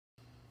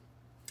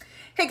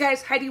Hey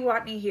guys, Heidi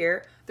Watney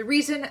here. The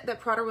reason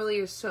that Prader-Willi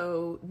is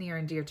so near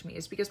and dear to me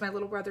is because my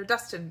little brother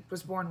Dustin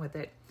was born with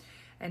it.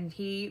 And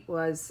he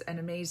was an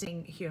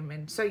amazing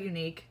human, so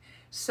unique,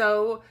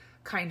 so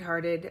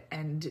kind-hearted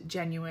and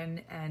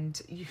genuine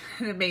and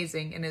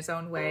amazing in his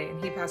own way.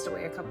 And he passed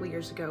away a couple of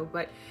years ago,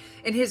 but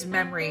in his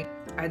memory,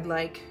 I'd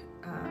like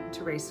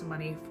to raise some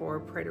money for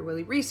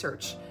Prader-Willi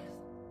research.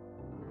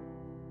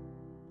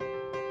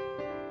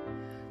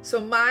 So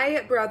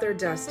my brother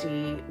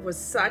Dusty was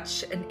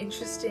such an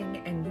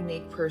interesting and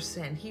unique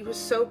person. He was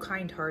so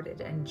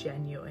kind-hearted and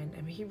genuine.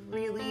 I mean, he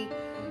really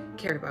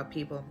cared about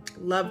people,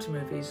 loved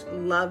movies,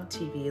 loved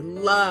TV,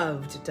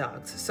 loved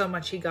dogs. So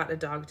much he got a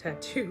dog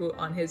tattoo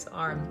on his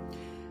arm.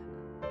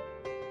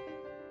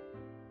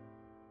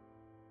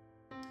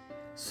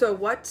 So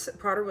what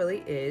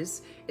Prader-Willi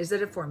is a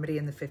deformity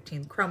in the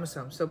 15th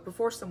chromosome, so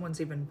before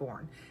someone's even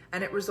born.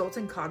 And it results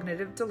in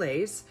cognitive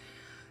delays,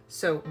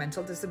 so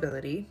mental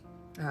disability,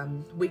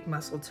 weak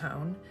muscle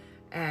tone,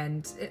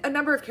 and a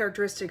number of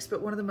characteristics,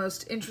 but one of the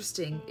most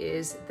interesting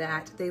is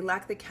that they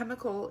lack the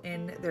chemical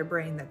in their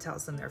brain that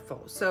tells them they're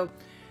full. So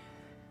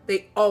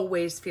they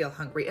always feel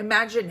hungry.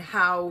 Imagine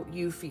how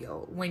you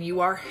feel when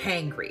you are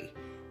hangry.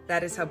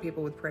 That is how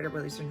people with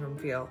Prader-Willi syndrome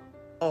feel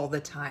all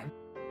the time.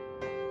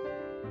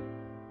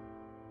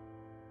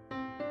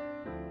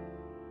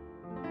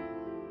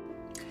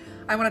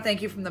 I want to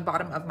thank you from the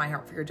bottom of my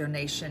heart for your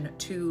donation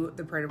to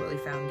the Prader-Willi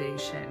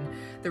Foundation.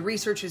 The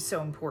research is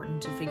so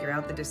important to figure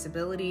out the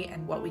disability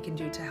and what we can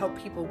do to help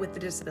people with the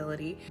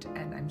disability,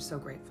 and I'm so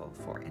grateful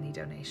for any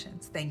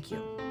donations. Thank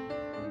you.